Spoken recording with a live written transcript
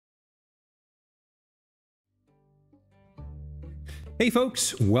Hey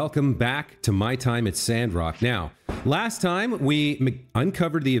folks, welcome back to my time at Sandrock. Now, last time we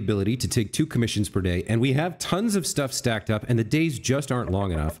uncovered the ability to take 2 commissions per day, and we have tons of stuff stacked up, and the days just aren't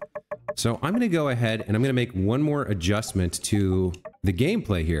long enough. So I'm going to go ahead and I'm going to make one more adjustment to the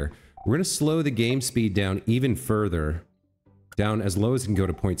gameplay here. We're going to slow the game speed down even further, down as low as it can go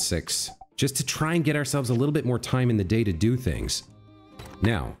to 0.6, just to try and get ourselves a little bit more time in the day to do things.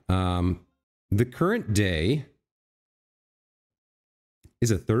 Now, the current day is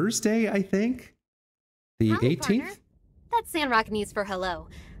a Thursday, I think? The 18th? Partner. That's Sandrock news for hello.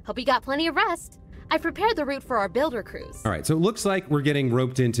 Hope you got plenty of rest. I prepared the route for our builder cruise. All right, so it looks like we're getting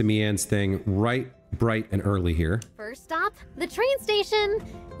roped into Mian's thing right, bright and early here. First stop, the train station.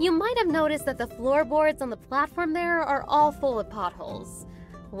 You might have noticed that the floorboards on the platform there are all full of potholes.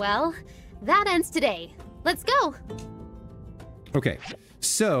 Well, that ends today. Let's go. Okay,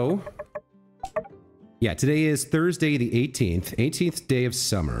 so yeah, today is Thursday the 18th, 18th day of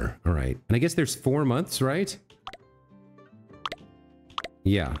summer. All right, and I guess there's 4 months, right?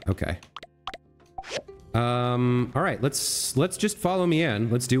 Yeah, okay. All right, let's just follow Mian.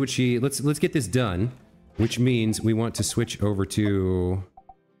 Let's do what she, let's get this done, which means we want to switch over to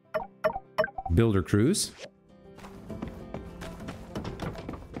Builder Cruise.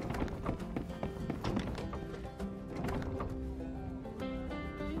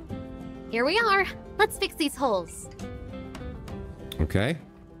 Here we are. Let's fix these holes. Okay.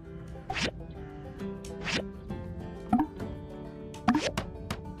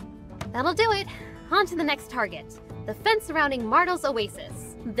 That'll do it. On to the next target. The fence surrounding Martel's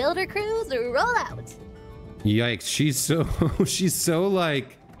Oasis. Builder crews, roll out. Yikes, she's so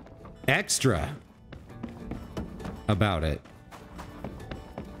like extra about it.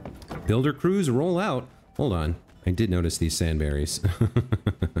 Builder crews roll out. Hold on. I did notice these sandberries.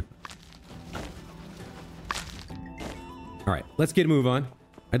 All right, let's get a move on.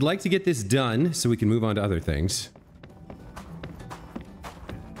 I'd like to get this done so we can move on to other things.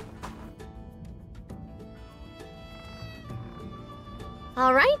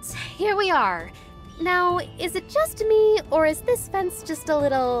 All right, here we are. Now, is it just me, or is this fence just a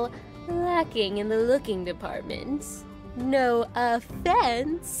little lacking in the looking department? No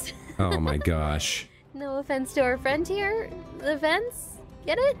offense. Oh my gosh. No offense to our friend here. The fence?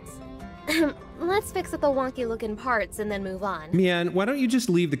 Get it? Let's fix up the wonky looking parts and then move on. Mian, why don't you just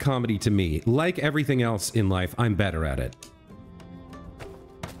leave the comedy to me? Like everything else in life, I'm better at it.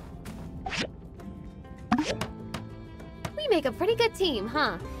 We make a pretty good team,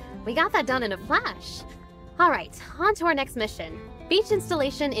 huh? We got that done in a flash. All right, on to our next mission. Beach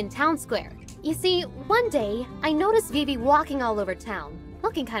installation in Town Square. You see, one day, I noticed Vivi walking all over town,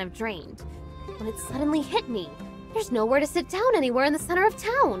 looking kind of drained. When it suddenly hit me, there's nowhere to sit down anywhere in the center of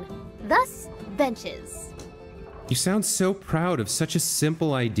town. Thus, benches. You sound so proud of such a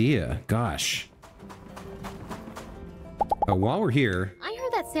simple idea. Gosh. While we're here... I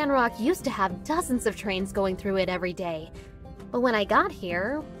heard that Sandrock used to have dozens of trains going through it every day. But when I got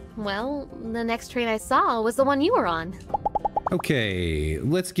here, well, the next train I saw was the one you were on. Okay,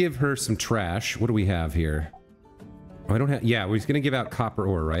 let's give her some trash. What do we have here? Oh, I don't have... Yeah, we're just gonna give out copper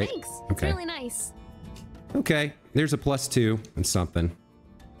ore, right? Thanks. It's really nice. Okay, there's a +2 and something.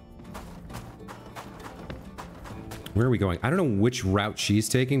 Where are we going? I don't know which route she's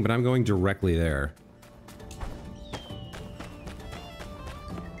taking, but I'm going directly there.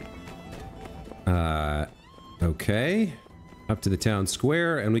 Okay. Up to the town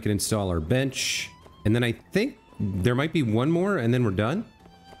square, and we can install our bench. And then I think there might be one more, and then we're done.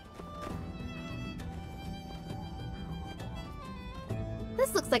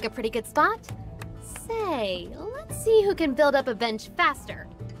 This looks like a pretty good spot. Say, let's see who can build up a bench faster.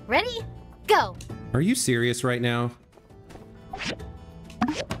 Ready? Go! Are you serious right now?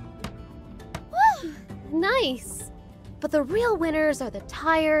 Woo! Nice! But the real winners are the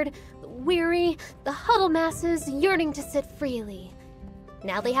tired, the weary, the huddle masses yearning to sit freely.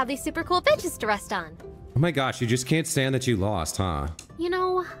 Now they have these super cool benches to rest on. Oh my gosh, you just can't stand that you lost, huh? You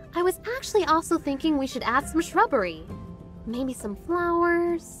know, I was actually also thinking we should add some shrubbery. Maybe some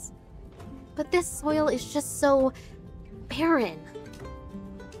flowers. But this soil is just so barren.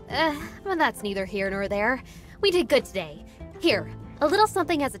 But that's neither here nor there. We did good today. Here, a little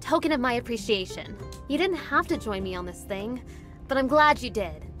something as a token of my appreciation. You didn't have to join me on this thing, but I'm glad you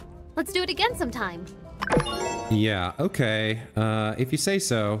did. Let's do it again sometime. Yeah, okay. If you say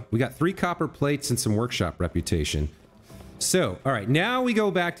so. We got 3 copper plates and some workshop reputation. So, all right, now we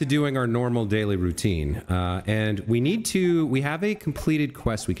go back to doing our normal daily routine. And we have a completed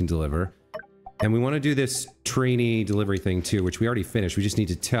quest we can deliver. And we want to do this trainee delivery thing too, which we already finished. We just need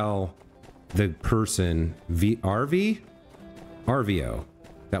to tell the person, RV? RVO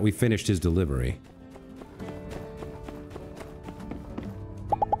that we finished his delivery.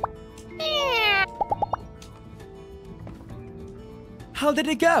 How did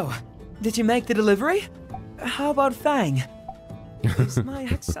it go? Did you make the delivery? How about Fang? Is my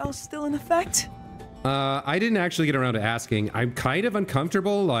Excel still in effect? I didn't actually get around to asking. I'm kind of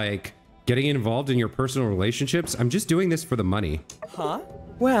uncomfortable, like, getting involved in your personal relationships. I'm just doing this for the money. Huh?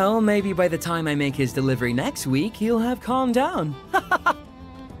 Well, maybe by the time I make his delivery next week, he'll have calmed down.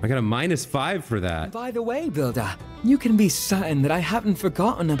 I got a -5 for that. By the way, Builder, you can be certain that I haven't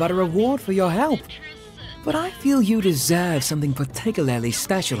forgotten about a reward for your help. But I feel you deserve something particularly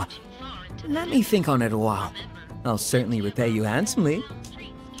special. Let me think on it a while. I'll certainly repay you handsomely.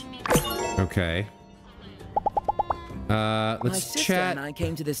 Okay. My Let's sister chat. and I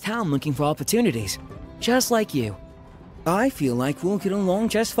came to this town looking for opportunities, just like you. I feel like we'll get along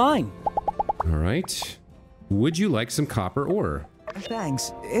just fine. All right. Would you like some copper ore?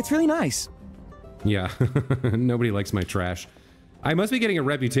 Thanks. It's really nice. Yeah, nobody likes my trash. I must be getting a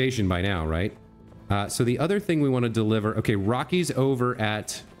reputation by now, right? So the other thing we want to deliver... Okay, Rocky's over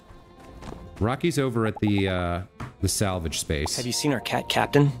at the salvage space. Have you seen our cat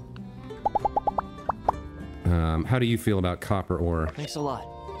captain? How do you feel about copper ore? Thanks a lot.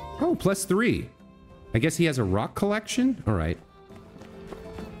 Oh, +3. I guess he has a rock collection? All right.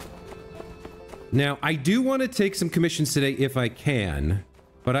 Now, I do want to take some commissions today if I can,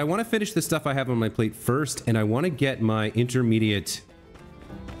 but I want to finish the stuff I have on my plate first, and I want to get my intermediate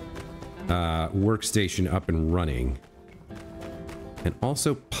workstation up and running. And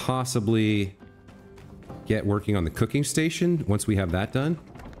also possibly get working on the cooking station once we have that done.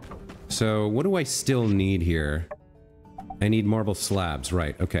 So what do I still need here? I need marble slabs,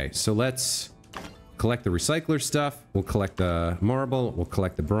 right. Okay, so let's collect the recycler stuff. We'll collect the marble. We'll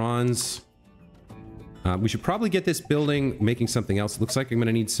collect the bronze. We should probably get this building making something else. Looks like I'm going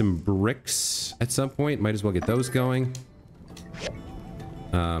to need some bricks at some point. Might as well get those going.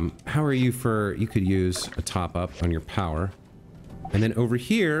 How are you for... You could use a top up on your power. And then over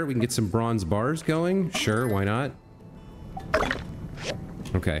here, we can get some bronze bars going. Sure, why not?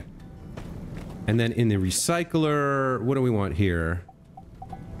 Okay. And then in the recycler, what do we want here?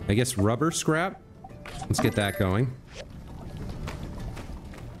 I guess rubber scrap. Let's get that going.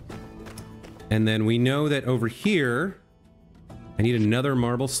 And then we know that over here, I need another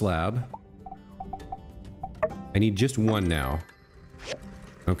marble slab. I need just one now.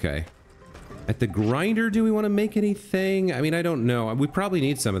 Okay. At the grinder, do we want to make anything? I mean, I don't know. We probably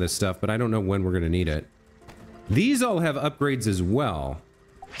need some of this stuff, but I don't know when we're going to need it. These all have upgrades as well.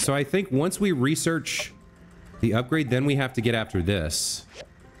 So I think once we research the upgrade, then we have to get after this.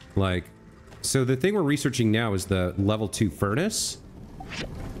 Like, so the thing we're researching now is the level 2 furnace.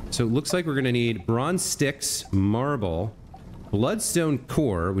 So it looks like we're going to need bronze sticks, marble, bloodstone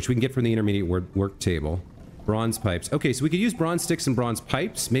core, which we can get from the intermediate work table, bronze pipes. Okay, so we could use bronze sticks and bronze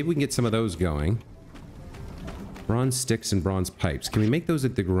pipes. Maybe we can get some of those going. Bronze sticks and bronze pipes. Can we make those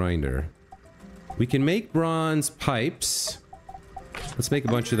at the grinder? We can make bronze pipes. Let's make a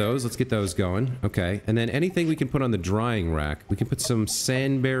bunch of those. Let's get those going. Okay, and then anything we can put on the drying rack. We can put some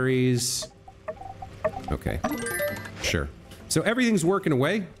sandberries. Okay, sure. So everything's working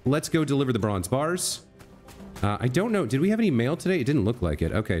away. Let's go deliver the bronze bars. I don't know. Did we have any mail today? It didn't look like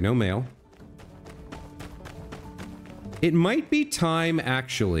it. Okay, no mail. It might be time,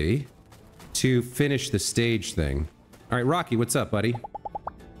 actually, to finish the stage thing. All right, Rocky, what's up, buddy?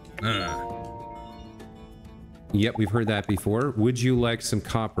 Yep, we've heard that before. Would you like some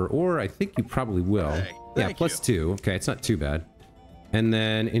copper ore? I think you probably will. Hey, yeah, thank plus you. 2. Okay, it's not too bad. And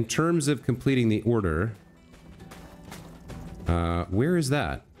then in terms of completing the order... where is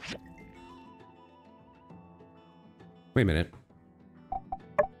that? Wait a minute.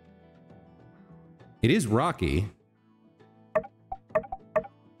 It is Rocky.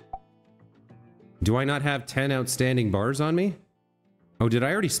 Do I not have 10 outstanding bars on me? Oh, did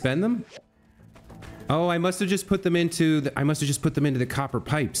I already spend them? Oh, I must have just put them into the copper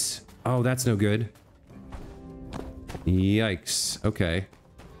pipes. Oh, that's no good. Yikes. Okay.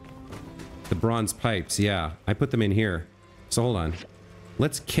 The bronze pipes, yeah. I put them in here. So hold on.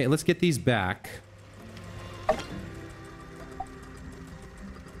 Let's get these back.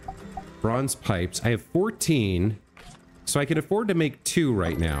 Bronze pipes. I have 14, so I can afford to make 2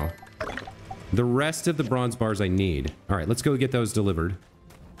 right now. The rest of the bronze bars I need. All right, let's go get those delivered.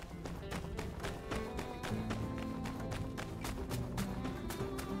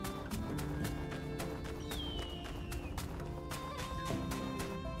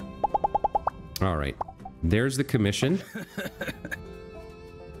 All right. There's the commission.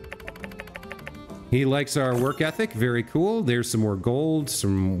 He likes our work ethic. Very cool. There's some more gold,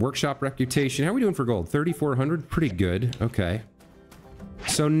 some workshop reputation. How are we doing for gold? 3,400? Pretty good. Okay.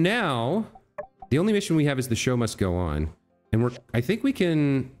 So now, the only mission we have is the show must go on. And I think we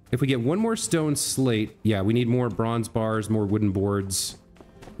can, if we get one more stone slate, yeah, we need more bronze bars, more wooden boards.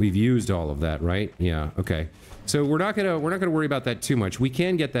 We've used all of that, right? Yeah, okay. So we're not gonna worry about that too much. We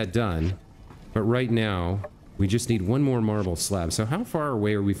can get that done, but right now, we just need one more marble slab. So how far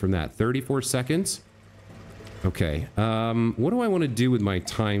away are we from that? 34 seconds? Okay. What do I want to do with my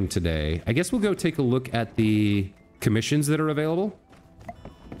time today? I guess we'll go take a look at the commissions that are available.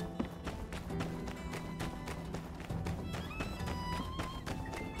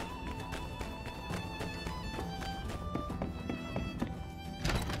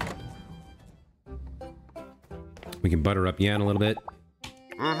 We can butter up Yan a little bit.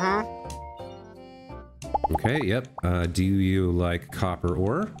 Okay, yep. Do you like copper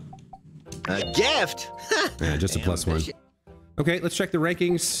ore? A gift? Yeah, just a +1. Okay, let's check the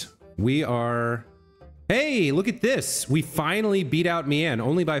rankings. We are... Hey, look at this! We finally beat out Mian,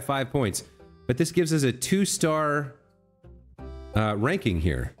 only by 5 points. But this gives us a 2-star ranking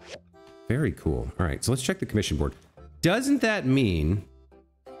here. Very cool. Alright, so let's check the commission board. Doesn't that mean...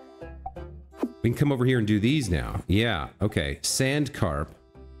 we can come over here and do these now? Yeah, okay. Sand carp.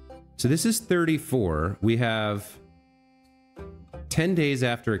 So this is 34. We have 10 days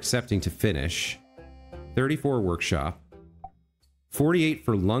after accepting to finish. 34 workshop. 48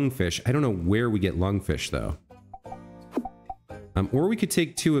 for lungfish. I don't know where we get lungfish, though. Or we could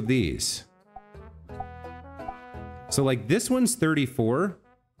take 2 of these. So, like, this one's 34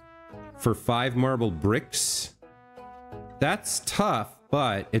 for 5 marble bricks. That's tough,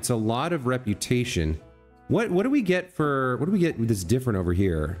 but it's a lot of reputation. What do we get for... what do we get that's different over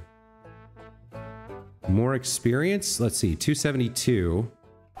here? More experience? Let's see, 272.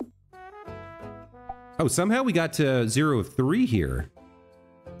 Oh, somehow we got to 0 of 3 here.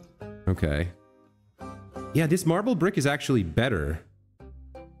 Okay. Yeah, this marble brick is actually better.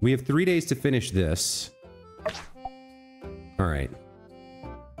 We have 3 days to finish this. Alright.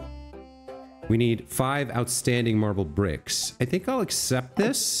 We need 5 outstanding marble bricks. I think I'll accept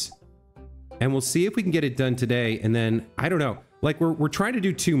this. And we'll see if we can get it done today, and then, I don't know. Like, we're trying to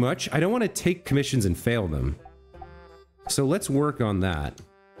do too much. I don't want to take commissions and fail them. So let's work on that.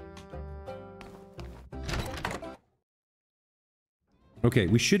 Okay,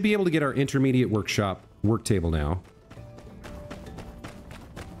 we should be able to get our intermediate workshop work table now.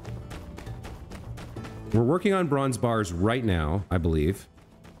 We're working on bronze bars right now, I believe.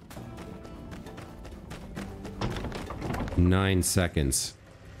 9 seconds.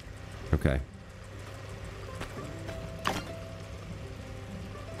 Okay.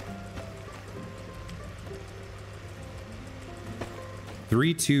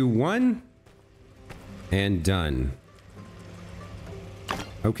 Three, two, one, and done.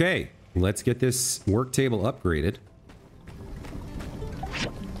 Okay, let's get this work table upgraded.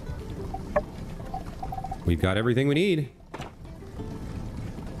 We've got everything we need.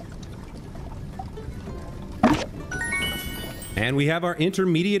 And we have our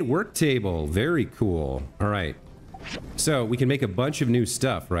intermediate work table. Very cool. All right. So we can make a bunch of new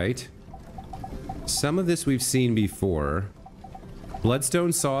stuff, right? Some of this we've seen before.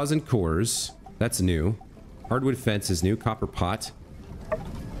 Bloodstone saws and cores. That's new. Hardwood fence is new. Copper pot.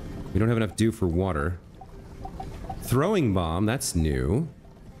 We don't have enough dew for water. Throwing bomb. That's new.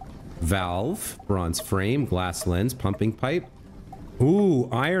 Valve. Bronze frame. Glass lens. Pumping pipe. Ooh,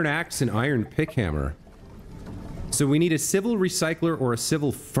 iron axe and iron pick hammer. So we need a civil recycler or a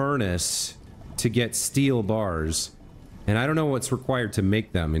civil furnace to get steel bars. And I don't know what's required to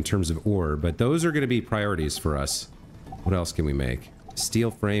make them in terms of ore, but those are going to be priorities for us. What else can we make?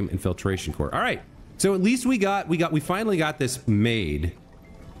 Steel frame, infiltration core. All right. So at least we finally got this made.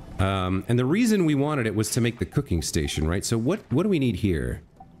 And the reason we wanted it was to make the cooking station, right? So what do we need here?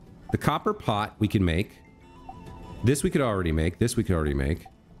 The copper pot we can make. This we could already make. This we could already make.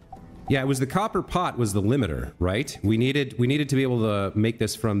 Yeah, it was the copper pot was the limiter, right? We needed to be able to make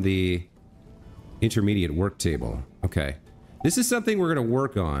this from the intermediate work table. Okay. This is something we're going to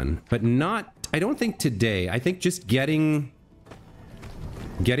work on, but not, I don't think today. I think just getting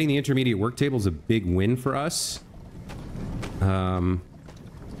the intermediate work table is a big win for us.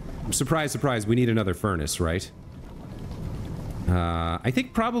 Surprise, surprise, we need another furnace, right? I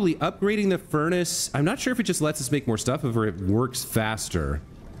think probably upgrading the furnace, I'm not sure if it just lets us make more stuff or if it works faster.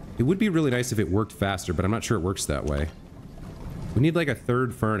 It would be really nice if it worked faster, but I'm not sure it works that way. We need like a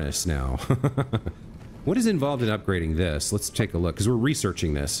third furnace now. What is involved in upgrading this? Let's take a look, because we're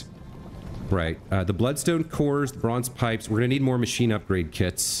researching this. Right, the bloodstone cores, the bronze pipes. We're gonna need more machine upgrade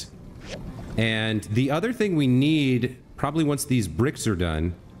kits. And the other thing we need, probably once these bricks are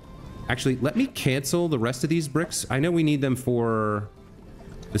done... Actually, let me cancel the rest of these bricks. I know we need them for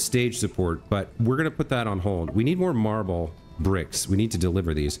the stage support, but we're going to put that on hold. We need more marble bricks. We need to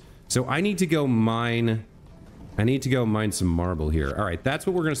deliver these. So I need to go mine... I need to go mine some marble here. All right, that's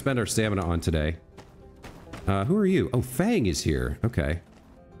what we're going to spend our stamina on today. Who are you? Oh, Fang is here. Okay.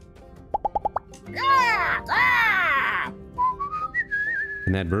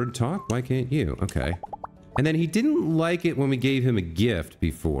 Can that bird talk? Why can't you? Okay. And then he didn't like it when we gave him a gift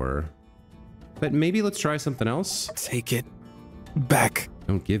before. But maybe let's try something else. Take it back.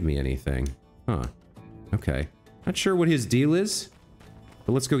 Don't give me anything. Huh. Okay. Not sure what his deal is,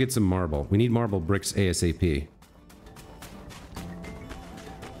 but let's go get some marble. We need marble bricks ASAP.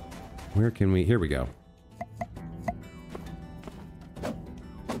 Where can we... Here we go.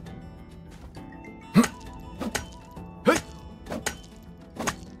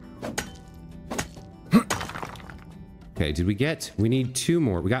 Okay, did we get... We need 2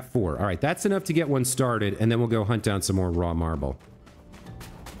 more. We got 4. All right, that's enough to get one started, and then we'll go hunt down some more raw marble.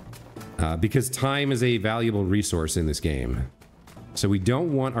 Because time is a valuable resource in this game. So we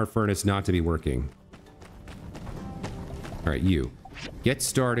don't want our furnace not to be working. All right, you. Get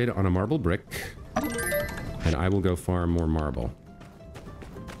started on a marble brick, and I will go farm more marble.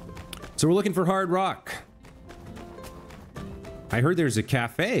 So we're looking for hard rock. I heard there's a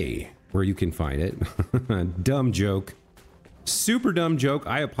cafe where you can find it. Dumb joke. Super dumb joke.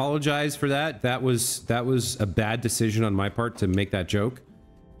 I apologize for that. That was a bad decision on my part to make that joke.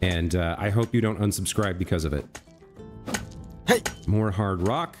 And I hope you don't unsubscribe because of it. Hey! More hard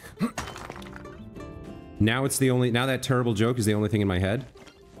rock. Now it's the only... Now that terrible joke is the only thing in my head.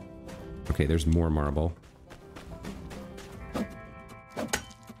 Okay, there's more marble.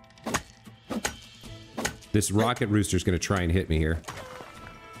 This rocket rooster's gonna try and hit me here.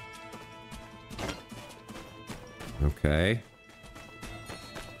 Okay.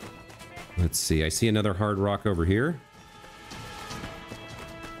 Let's see. I see another hard rock over here.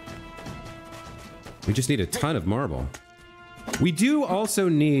 We just need a ton of marble. We do also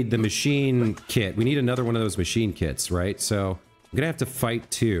need the machine kit. We need another one of those machine kits, right? So I'm gonna have to fight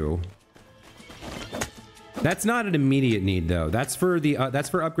 2. That's not an immediate need, though. That's for the that's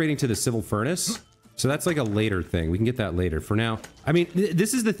for upgrading to the civil furnace. So that's like a later thing. We can get that later. For now, I mean,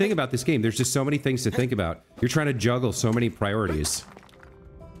 this is the thing about this game. There's just so many things to think about. You're trying to juggle so many priorities.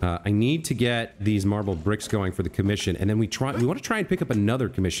 I need to get these marble bricks going for the commission, and then we want to try and pick up another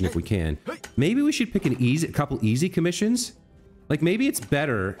commission if we can. Maybe we should pick a couple easy commissions. Like, maybe it's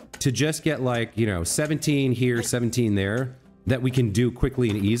better to just get, like, you know, 17 here, 17 there, that we can do quickly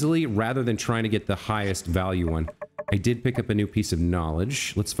and easily, rather than trying to get the highest value one. I did pick up a new piece of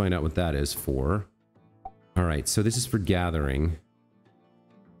knowledge. Let's find out what that is for. All right, so this is for gathering.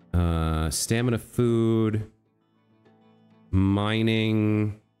 Stamina, food,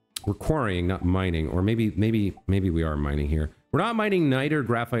 mining. We're quarrying, not mining. Or maybe we are mining here. We're not mining niter,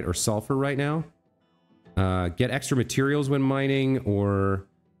 graphite, or sulfur right now. Get extra materials when mining, or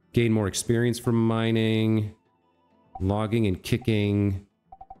gain more experience from mining. Logging and kicking.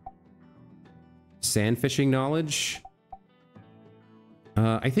 Sand fishing knowledge.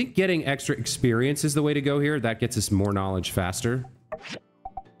 I think getting extra experience is the way to go here. That gets us more knowledge faster.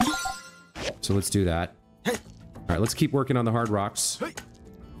 So let's do that. All right, let's keep working on the hard rocks.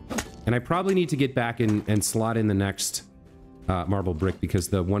 And I probably need to get back and slot in the next marble brick, because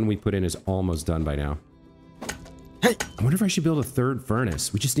the one we put in is almost done by now. I wonder if I should build a 3rd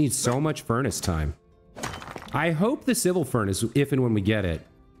furnace. We just need so much furnace time. I hope the civil furnace, if and when we get it,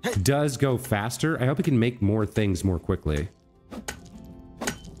 does go faster. I hope it can make more things more quickly.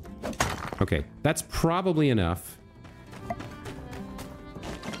 Okay, that's probably enough.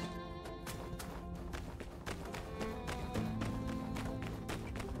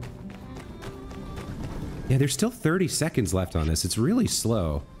 Yeah, there's still 30 seconds left on this. It's really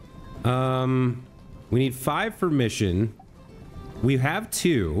slow. We need 5 for mission. We have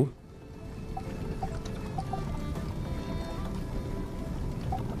 2.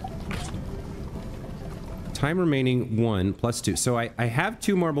 Time remaining 1 plus 2. So I have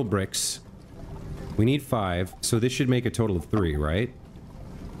 2 marble bricks. We need 5. So this should make a total of 3, right?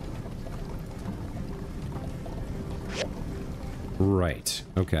 Right.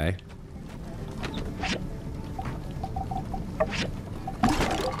 Okay.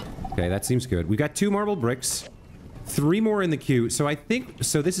 Okay, that seems good. We got 2 marble bricks. 3 more in the queue. So I think...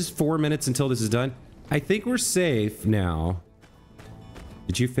 So this is 4 minutes until this is done. I think we're safe now.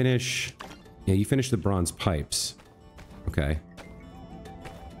 Did you finish... Yeah, you finished the bronze pipes. Okay.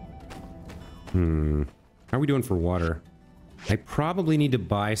 How are we doing for water? I probably need to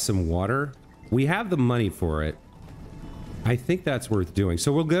buy some water. We have the money for it. I think that's worth doing.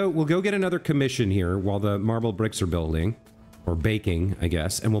 So we'll go get another commission here while the marble bricks are building. Or baking, I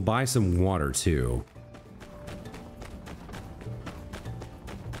guess. And we'll buy some water, too.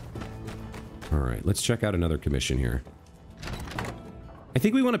 Alright, let's check out another commission here. I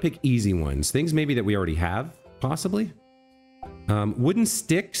think we want to pick easy ones. Things maybe that we already have, possibly. Wooden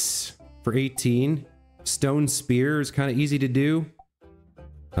sticks for 18. Stone spear is kind of easy to do.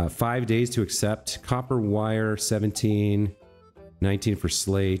 5 days to accept. Copper wire, 17. 19 for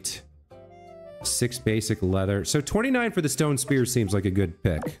slate. 6 basic leather. So 29 for the stone spear seems like a good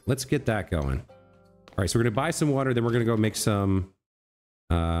pick. Let's get that going. All right, so we're going to buy some water, then we're going to go make some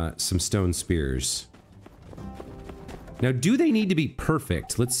stone spears. Now, do they need to be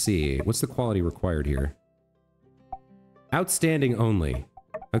perfect? Let's see. What's the quality required here? Outstanding only.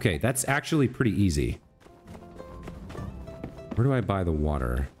 Okay, that's actually pretty easy. Where do I buy the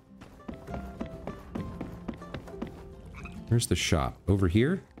water? Where's the shop? Over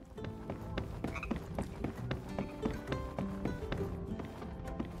here?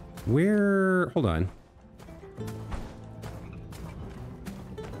 Where... Hold on.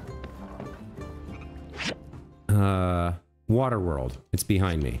 Waterworld. It's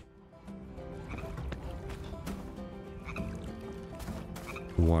behind me.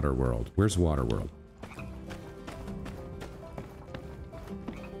 Waterworld. Where's Waterworld?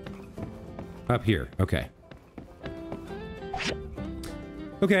 Up here. Okay.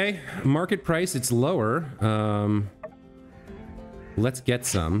 Okay. Market price, it's lower. Let's get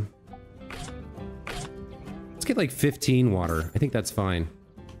some. Let's get like 15 water. I think that's fine.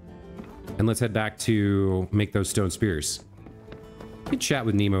 And let's head back to make those stone spears. We can chat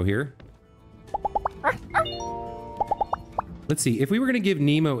with Nemo here. Let's see. If we were going to give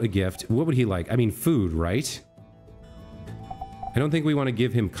Nemo a gift, what would he like? I mean, food, right? I don't think we want to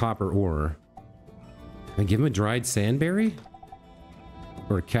give him copper ore. Can I give him a dried sandberry?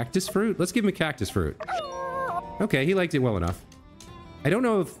 Or a cactus fruit? Let's give him a cactus fruit. Okay, he liked it well enough. I don't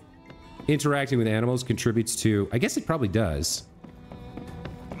know if interacting with animals contributes to... I guess it probably does.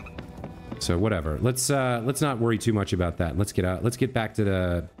 So whatever. Let's not worry too much about that. Let's get out. Let's get back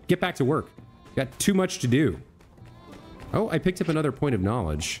to work. Got too much to do. Oh, I picked up another point of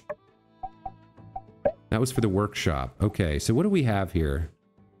knowledge. That was for the workshop. Okay, so what do we have here?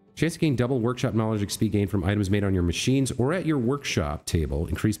 Chance to gain double workshop knowledge XP gained from items made on your machines or at your workshop table,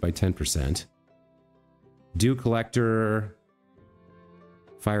 increased by 10%. Dew collector,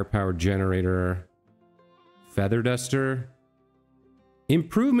 firepower generator, feather duster.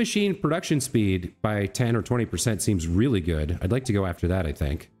 Improve machine production speed by 10 or 20% seems really good. I'd like to go after that, I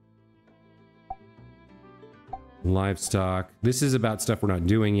think. Livestock. This is about stuff we're not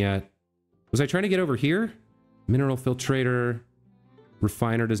doing yet. Was I trying to get over here? Mineral filtrator.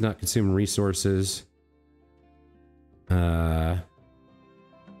 Refiner does not consume resources. What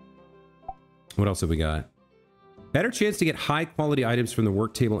else have we got? Better chance to get high quality items from the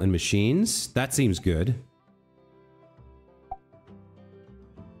work table and machines. That seems good.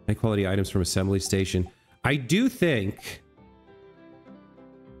 High quality items from assembly station. I do think...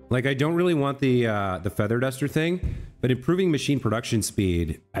 Like, I don't really want the feather duster thing, but improving machine production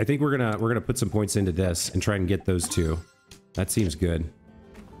speed, I think we're gonna put some points into this and try and get those two. That seems good.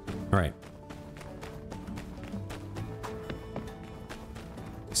 All right.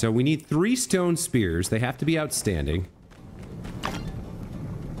 So we need 3 stone spears. They have to be outstanding.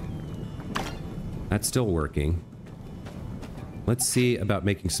 That's still working. Let's see about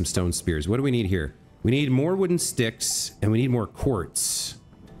making some stone spears. What do we need here? We need more wooden sticks, and we need more quartz.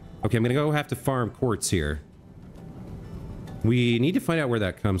 Okay, I'm gonna go have to farm quartz here. We need to find out where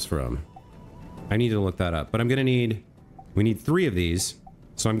that comes from. I need to look that up, but I'm gonna need... We need 3 of these,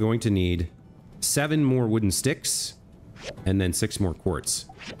 so I'm going to need 7 more wooden sticks, and then 6 more quartz.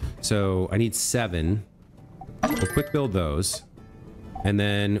 So I need 7. We'll quick build those. And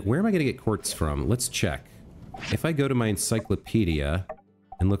then, where am I gonna get quartz from? Let's check. If I go to my encyclopedia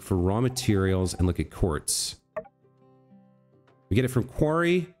and look for raw materials and look at quartz, we get it from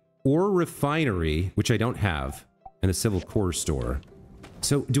quarry or refinery, which I don't have, and a civil core store.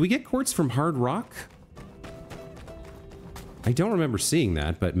 So, do we get quartz from hard rock? I don't remember seeing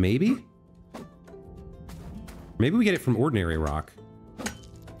that, but maybe? Maybe we get it from ordinary rock.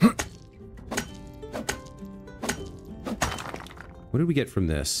 What did we get from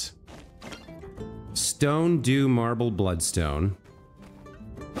this? Stone, dew, marble, bloodstone.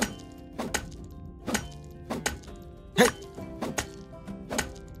 Hey!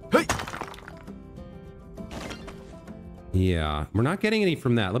 Hey! Yeah, we're not getting any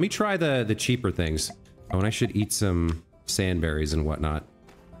from that. Let me try the cheaper things. Oh, and I should eat some sandberries and whatnot.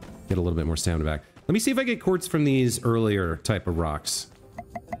 Get a little bit more stamina back. Let me see if I get quartz from these earlier type of rocks.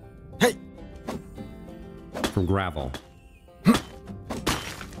 Hey! From gravel.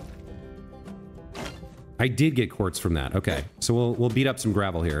 I did get quartz from that. Okay, so we'll beat up some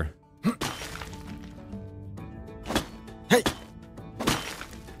gravel here. Hey!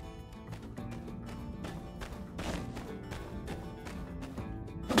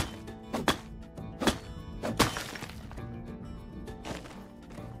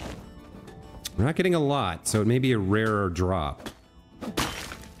 We're not getting a lot, so it may be a rarer drop.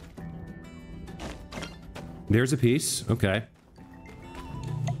 There's a piece. Okay.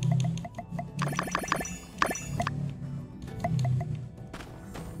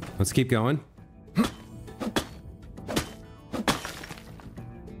 Let's keep going.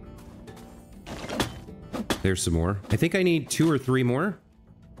 There's some more. I think I need 2 or 3 more.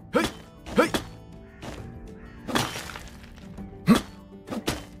 Hey! Hey!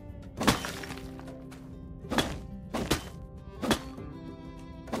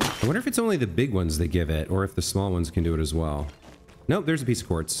 I wonder if it's only the big ones they give it, or if the small ones can do it as well. Nope, there's a piece of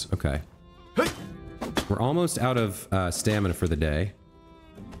quartz. Okay. Hey! We're almost out of stamina for the day.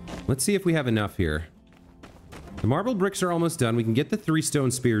 Let's see if we have enough here. The marble bricks are almost done. We can get the 3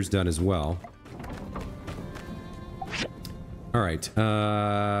 stone spears done as well. All right.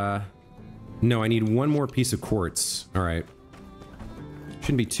 No, I need 1 more piece of quartz. All right.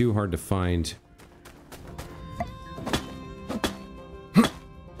 Shouldn't be too hard to find.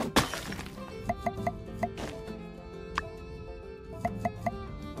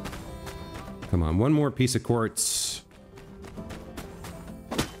 Come on, 1 more piece of quartz.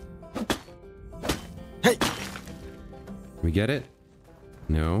 Hey! We get it?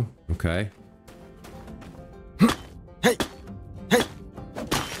 No. Okay. Hey! Hey!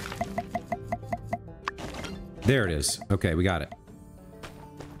 There it is. Okay, we got it.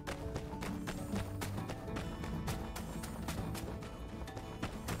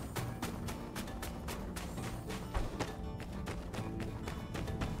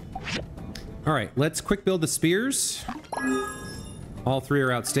 All right, let's quick build the spears. All 3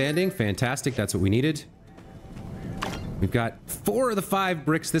 are outstanding. Fantastic. That's what we needed. We've got 4 of the 5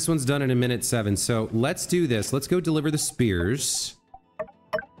 bricks. This one's done in 1:07. So let's do this. Let's go deliver the spears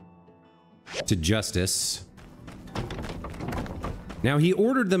to Justice. Now, he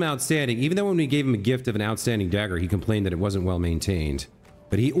ordered them outstanding. Even though when we gave him a gift of an outstanding dagger, he complained that it wasn't well maintained.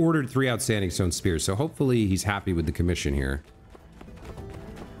 But he ordered 3 outstanding stone spears. So hopefully he's happy with the commission here.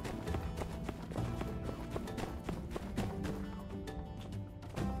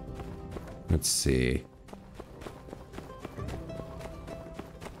 Let's see.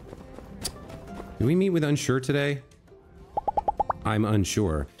 Did we meet with Unsure today? I'm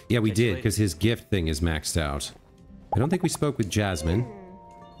unsure. Yeah, we did, because his gift thing is maxed out. I don't think we spoke with Jasmine.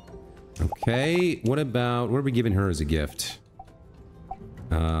 Okay, what are we giving her as a gift?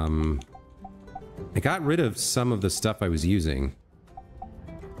 I got rid of some of the stuff I was using.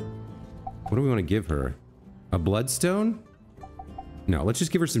 What do we want to give her? A bloodstone? No, let's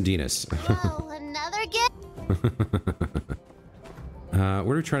just give her some Dinas. Oh, another gift? What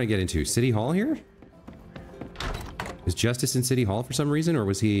are we trying to get into? City Hall here? Is Justice in City Hall for some reason, or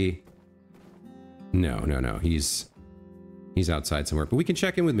was he... No. He's outside somewhere. But we can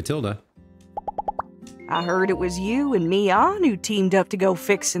check in with Matilda. I heard it was you and Mian who teamed up to go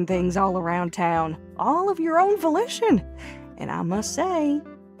fixing things all around town. All of your own volition. And I must say,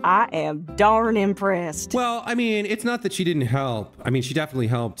 I am darn impressed. Well, I mean, it's not that she didn't help. I mean, she definitely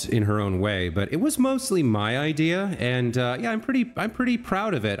helped in her own way, but it was mostly my idea, and yeah, I'm pretty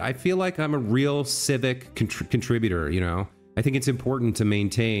proud of it. I feel like I'm a real civic contributor, you know? I think it's important to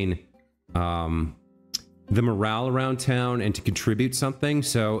maintain the morale around town and to contribute something,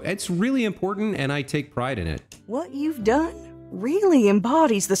 so it's really important, and I take pride in it. What you've done really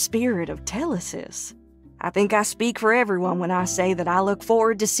embodies the spirit of Telesis. I think I speak for everyone when I say that I look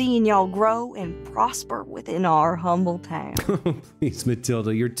forward to seeing y'all grow and prosper within our humble town. Oh, please,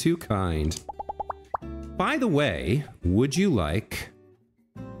 Matilda, you're too kind. By the way, would you like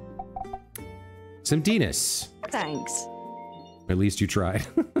some Dinas? Thanks. At least you tried.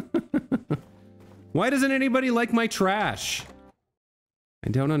 Why doesn't anybody like my trash? I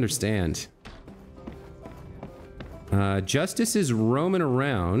don't understand. Justice is roaming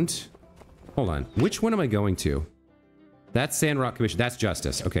around. Hold on. Which one am I going to? That's Sandrock Commission. That's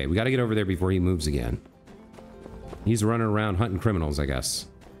Justice. Okay, we got to get over there before he moves again. He's running around hunting criminals, I guess.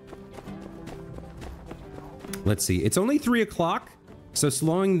 Let's see. It's only 3 o'clock, so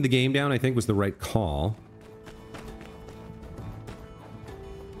slowing the game down, I think, was the right call.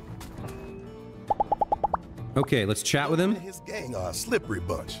 Okay, let's chat with him. His gang are a slippery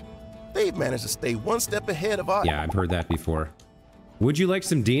bunch. They've managed to stay one step ahead of our... Yeah, I've heard that before. Would you like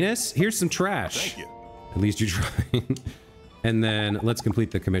some Dinas? Here's some trash. Thank you. At least you tried. And then let's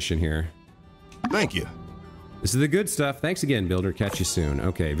complete the commission here. Thank you. This is the good stuff. Thanks again, Builder. Catch you soon.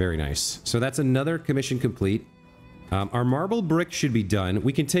 Okay, very nice. So that's another commission complete. Our marble brick should be done.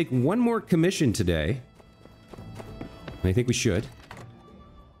 We can take one more commission today. I think we should.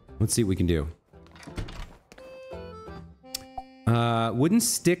 Let's see what we can do. Wooden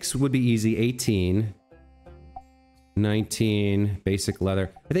sticks would be easy. 18. 19. Basic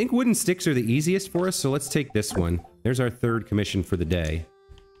leather. I think wooden sticks are the easiest for us, so let's take this one. There's our third commission for the day.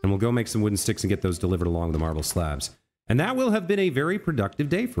 And we'll go make some wooden sticks and get those delivered along the marble slabs. And that will have been a very productive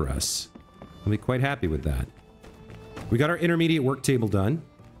day for us. I'll be quite happy with that. We got our intermediate work table done,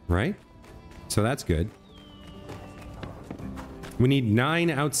 right? So that's good. We need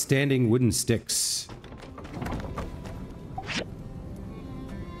 9 outstanding wooden sticks.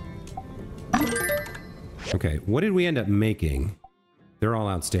 Okay, what did we end up making? They're all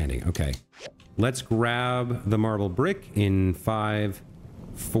outstanding. Okay. Let's grab the marble brick in 5,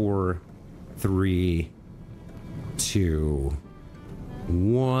 4, 3, 2,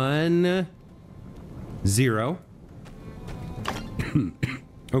 1, 0.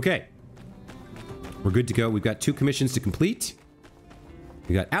 Okay. We're good to go. We've got 2 commissions to complete.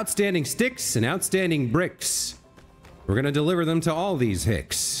 We got outstanding sticks and outstanding bricks. We're gonna deliver them to all these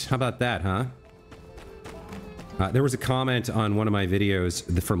hicks. How about that, huh? There was a comment on one of my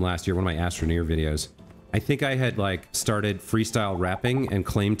videos from last year, one of my Astroneer videos. I think I had, like, started freestyle rapping and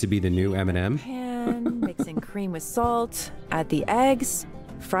claimed to be the new Eminem. Pan, mixing cream with salt, add the eggs,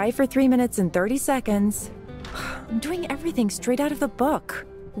 fry for 3 minutes and 30 seconds. I'm doing everything straight out of the book.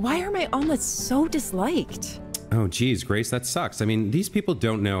 Why are my omelets so disliked? Oh, geez, Grace, that sucks. I mean, these people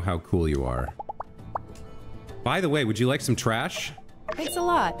don't know how cool you are. By the way, would you like some trash? Thanks a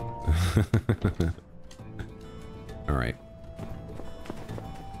lot. All right.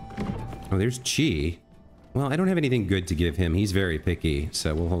 Oh, there's Chi. Well, I don't have anything good to give him. He's very picky,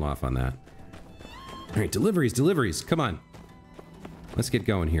 so we'll hold off on that. All right, deliveries, deliveries. Come on. Let's get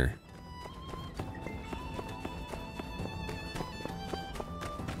going here.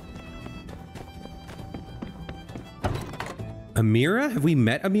 Amira? Have we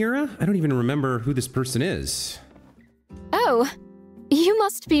met Amira? I don't even remember who this person is. Oh, you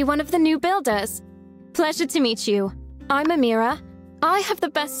must be one of the new builders. Pleasure to meet you. I'm Amira. I have the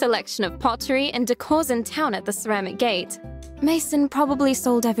best selection of pottery and decors in town at the Ceramic Gate. Mason probably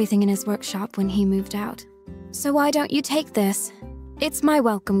sold everything in his workshop when he moved out. So why don't you take this? It's my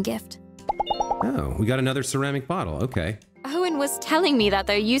welcome gift. Oh, we got another ceramic bottle. Okay. Owen was telling me that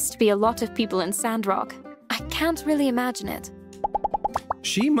there used to be a lot of people in Sandrock. I can't really imagine it.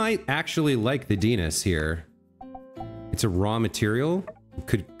 She might actually like the Dinas here. It's a raw material.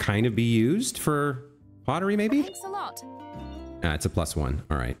 Could kind of be used for pottery, maybe? Thanks a lot. It's a +1.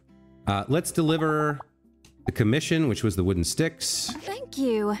 All right. Let's deliver the commission, which was the wooden sticks. Thank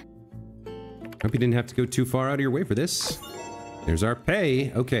you. Hope you didn't have to go too far out of your way for this. There's our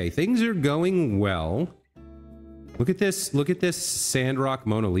pay. Okay, things are going well. Look at this Sandrock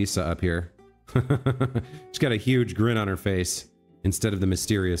Mona Lisa up here. She's got a huge grin on her face instead of the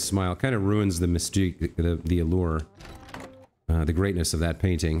mysterious smile. Kind of ruins the mystique, the allure, the greatness of that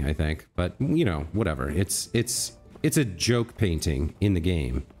painting, I think. But, you know, whatever. It's a joke painting in the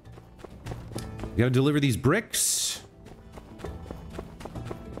game. We gotta deliver these bricks.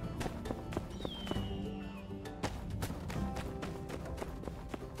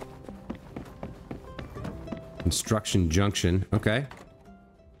 Construction junction. Okay.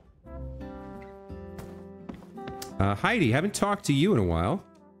 Heidi, haven't talked to you in a while.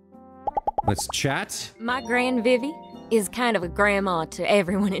 Let's chat. My Gran Vivi is kind of a grandma to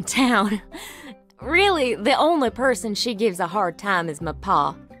everyone in town. Really, the only person she gives a hard time is my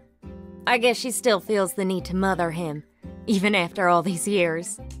pa. I guess she still feels the need to mother him, even after all these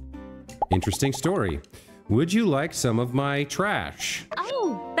years. Interesting story. Would you like some of my trash?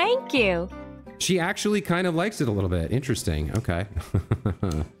 Oh, thank you. She actually kind of likes it a little bit. Interesting. Okay.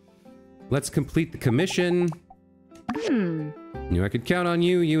 Let's complete the commission. Knew I could count on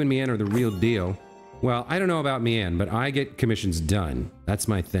you. You and Mian are the real deal. Well, I don't know about Mian, but I get commissions done. That's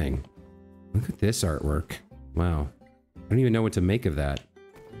my thing. Look at this artwork. Wow. I don't even know what to make of that.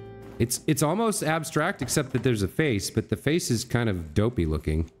 It's almost abstract, except that there's a face, but the face is kind of dopey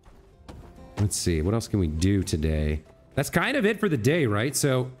looking. Let's see. What else can we do today? That's kind of it for the day, right?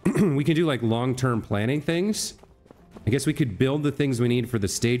 So we can do like long-term planning things. I guess we could build the things we need for the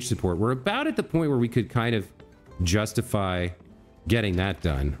stage support. We're about at the point where we could kind of justify getting that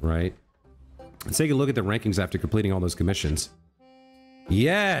done, right? Let's take a look at the rankings after completing all those commissions.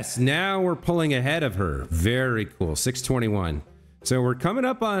 Yes, now we're pulling ahead of her. Very cool. 621. So we're coming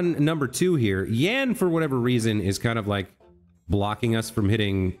up on number 2 here. Yan, for whatever reason, is kind of like blocking us from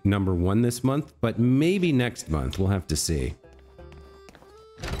hitting number 1 this month, but maybe next month. We'll have to see.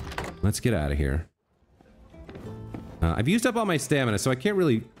 Let's get out of here. I've used up all my stamina, so I can't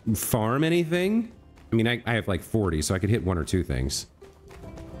really farm anything. I mean, I have like 40, so I could hit 1 or 2 things.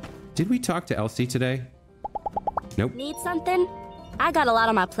 Did we talk to Elsie today? Nope. Need something? I got a lot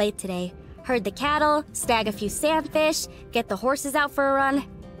on my plate today. Herd the cattle, snag a few sandfish, get the horses out for a run.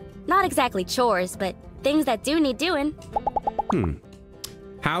 Not exactly chores, but things that do need doing.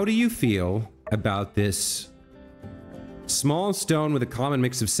 How do you feel about this small stone with a common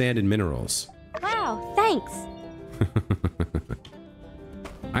mix of sand and minerals? Wow, thanks.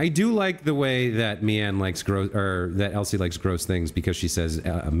 I do like the way that Mian likes gross, or that Elsie likes gross things because she says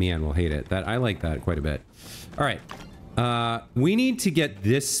Mian will hate it. That I like that quite a bit. All right, we need to get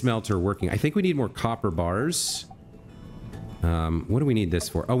this smelter working. I think we need more copper bars. What do we need this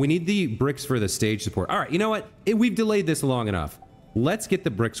for? Oh, we need the bricks for the stage support. All right, you know what? We've delayed this long enough. Let's get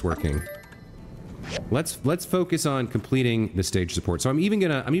the bricks working. Let's focus on completing the stage support. So I'm even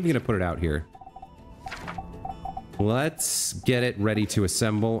gonna put it out here. Let's get it ready to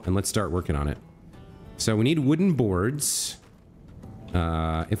assemble and let's start working on it. So we need wooden boards.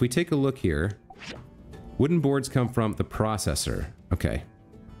 If we take a look here, wooden boards come from the processor. Okay.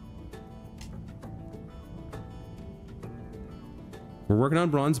 We're working on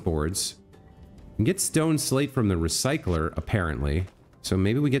bronze boards. We can get stone slate from the recycler, apparently. So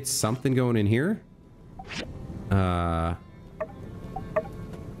maybe we get something going in here.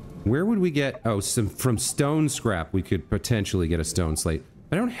 Where would we get... Oh, from stone scrap, we could potentially get a stone slate.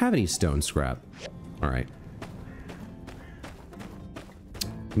 But I don't have any stone scrap. All right.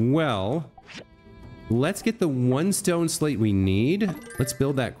 Well, let's get the 1 stone slate we need. Let's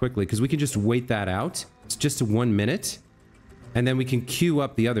build that quickly, because we can just wait that out. It's just 1 minute. And then we can queue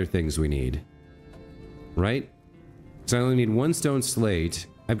up the other things we need. Right? So I only need 1 stone slate.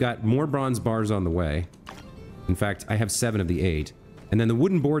 I've got more bronze bars on the way. In fact, I have 7 of the 8. And then the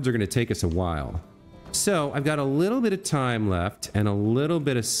wooden boards are going to take us a while. So I've got a little bit of time left and a little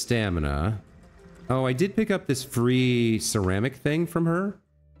bit of stamina. Oh, I did pick up this free ceramic thing from her.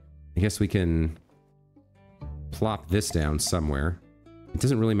 I guess we can plop this down somewhere. It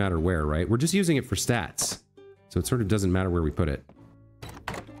doesn't really matter where, right? We're just using it for stats. So it sort of doesn't matter where we put it.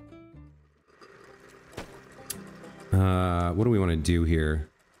 What do we want to do here?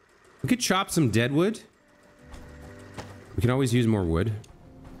 We could chop some dead wood. We can always use more wood.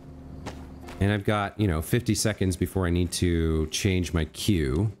 And I've got, you know, 50 seconds before I need to change my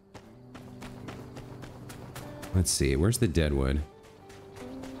queue. Let's see, where's the dead wood?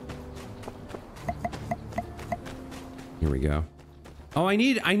 Here we go. Oh, I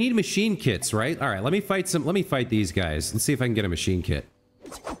need machine kits, right? All right, let me fight these guys. Let's see if I can get a machine kit.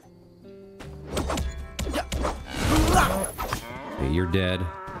 Okay, you're dead.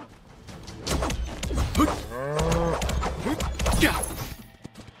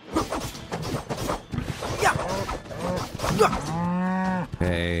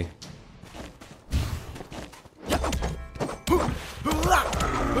 Okay.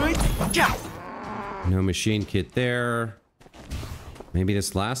 No machine kit there. Maybe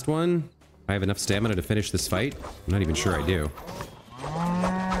this last one? I have enough stamina to finish this fight? I'm not even sure I do.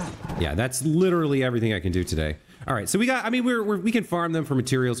 Yeah, that's literally everything I can do today. All right, so we got, I mean, we can farm them for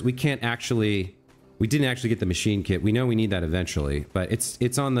materials. We can't actually, we didn't actually get the machine kit. We know we need that eventually, but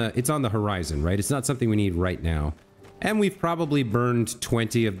it's on the horizon, right? It's not something we need right now. And we've probably burned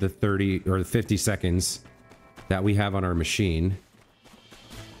 20 of the 30 or 50 seconds that we have on our machine.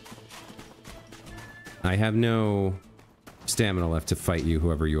 I have no stamina left to fight you,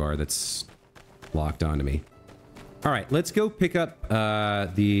 whoever you are that's locked onto me. All right, let's go pick up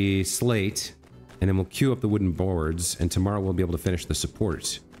the slate, and then we'll queue up the wooden boards, and tomorrow we'll be able to finish the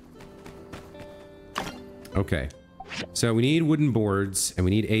support. Okay, so we need wooden boards, and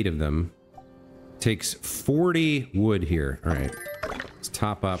we need 8 of them. Takes 40 wood here. All right, let's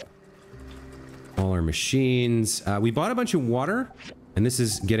top up all our machines. We bought a bunch of water, and this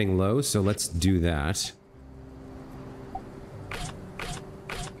is getting low, so let's do that.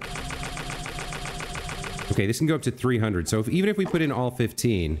 Okay, this can go up to 300, so even if we put in all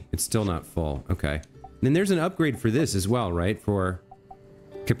 15, it's still not full. Okay. And then there's an upgrade for this as well, right? For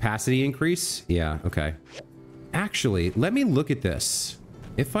capacity increase? Yeah, okay. Actually, let me look at this.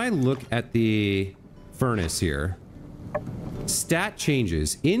 If I look at the furnace here, stat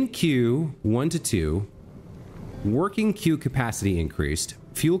changes in Q 1 to 2. Working queue capacity increased.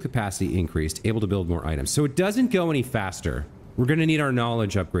 Fuel capacity increased. Able to build more items. So it doesn't go any faster. We're going to need our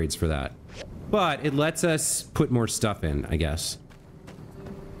knowledge upgrades for that. But it lets us put more stuff in, I guess.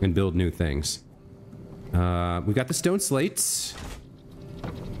 And build new things. We've got the stone slates.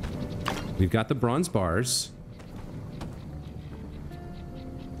 We've got the bronze bars.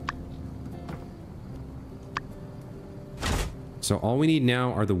 So all we need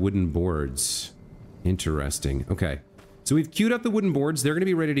now are the wooden boards. Interesting. Okay. So we've queued up the wooden boards. They're going to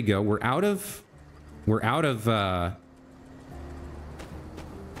be ready to go. We're out of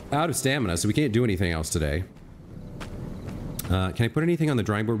stamina, so we can't do anything else today. Can I put anything on the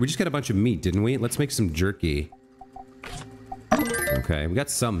drying board? We just got a bunch of meat, didn't we? Let's make some jerky. Okay, we got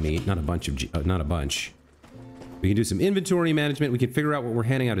some meat, not a bunch of not a bunch. We can do some inventory management. We can figure out what we're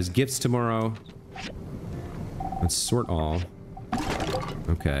handing out as gifts tomorrow. Let's sort all.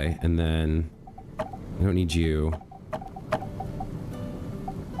 Okay, and then I don't need you.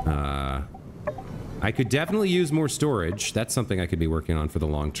 I could definitely use more storage. That's something I could be working on for the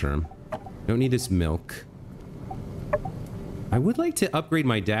long term. Don't need this milk. I would like to upgrade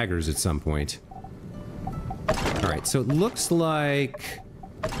my daggers at some point. Alright, so it looks like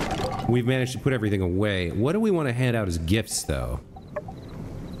we've managed to put everything away. What do we want to hand out as gifts, though?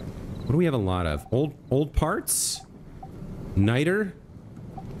 What do we have a lot of? Old parts? Niter?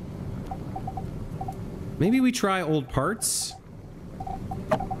 Maybe we try old parts?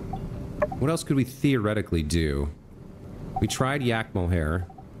 What else could we theoretically do? We tried yak mohair.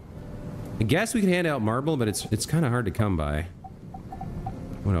 I guess we could hand out marble, but it's kind of hard to come by.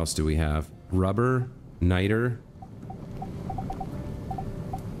 What else do we have? Rubber, niter.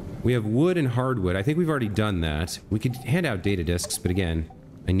 We have wood and hardwood. I think we've already done that. We could hand out data discs, but again,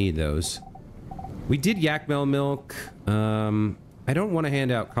 I need those. We did yak milk. I don't want to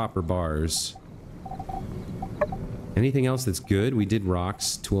hand out copper bars. Anything else that's good? We did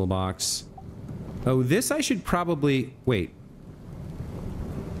rocks, toolbox. Oh, this I should probably... Wait.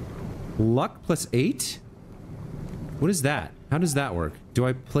 Luck plus 8? What is that? How does that work? Do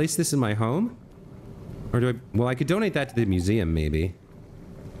I place this in my home? Or do I... Well, I could donate that to the museum, maybe.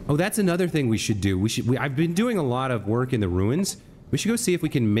 Oh, that's another thing we should do. I've been doing a lot of work in the ruins. We should go see if we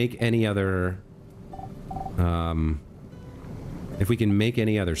can make any other... if we can make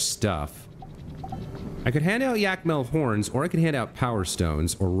any other stuff. I could hand out Yakmel horns, or I could hand out power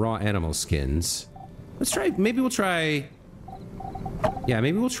stones, or raw animal skins. Let's try... Maybe we'll try... Yeah,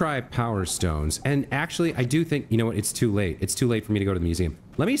 maybe we'll try power stones. And actually, I do think... You know what? It's too late. It's too late for me to go to the museum.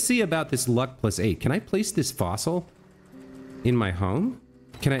 Let me see about this luck plus 8. Can I place this fossil in my home?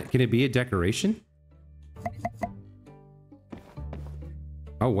 Can it be a decoration?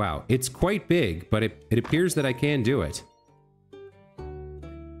 Oh, wow. It's quite big, but it appears that I can do it.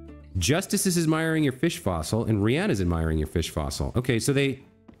 Justice is admiring your fish fossil, and Rihanna's admiring your fish fossil. Okay, so they...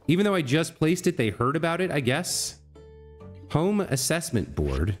 Even though I just placed it, they heard about it, I guess? Home assessment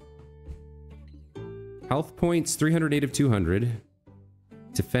board. Health points, 308 of 200.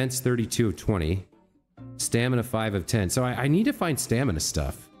 Defense, 32 of 20. Stamina, 5 of 10. So I need to find stamina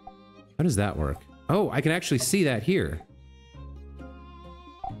stuff. How does that work? Oh, I can actually see that here.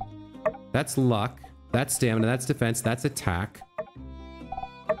 That's luck. That's stamina. That's defense. That's attack.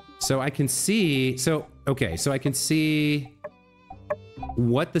 So I can see... So, okay. So I can see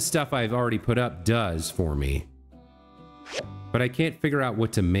what the stuff I've already put up does for me. But I can't figure out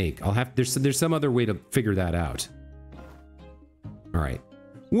what to make. I'll have... There's some other way to figure that out. All right.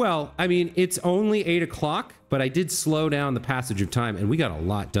 Well, I mean, it's only 8 o'clock, but I did slow down the passage of time, and we got a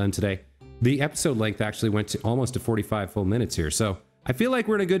lot done today. The episode length actually went to almost to 45 full minutes here, so I feel like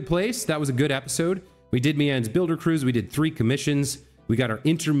we're in a good place. That was a good episode. We did Mian's Builder Cruise. We did 3 commissions. We got our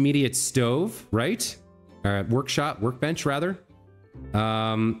intermediate stove, right? Workbench, rather.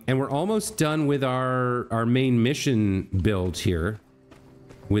 And we're almost done with our main mission build here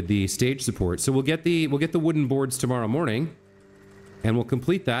with the stage support. So we'll get the wooden boards tomorrow morning. And we'll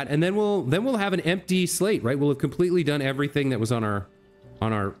complete that, and then we'll have an empty slate, right? We'll have completely done everything that was on our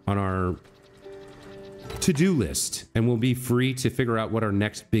to-do list, and we'll be free to figure out what our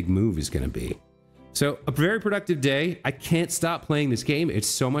next big move is going to be. So, a very productive day. I can't stop playing this game. It's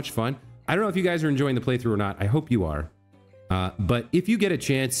so much fun. I don't know if you guys are enjoying the playthrough or not. I hope you are. But if you get a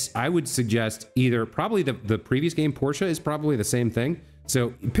chance, I would suggest either probably the previous game, Portia, is probably the same thing.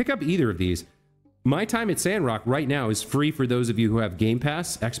 So pick up either of these. My Time at Sandrock right now is free for those of you who have Game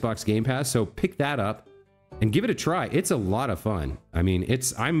Pass, Xbox Game Pass, so pick that up and give it a try. It's a lot of fun. I mean,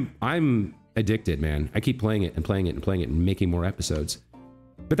 I'm addicted, man. I keep playing it and playing it and playing it and making more episodes.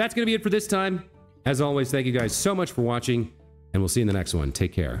 But that's going to be it for this time. As always, thank you guys so much for watching, and we'll see you in the next one.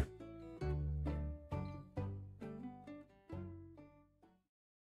 Take care.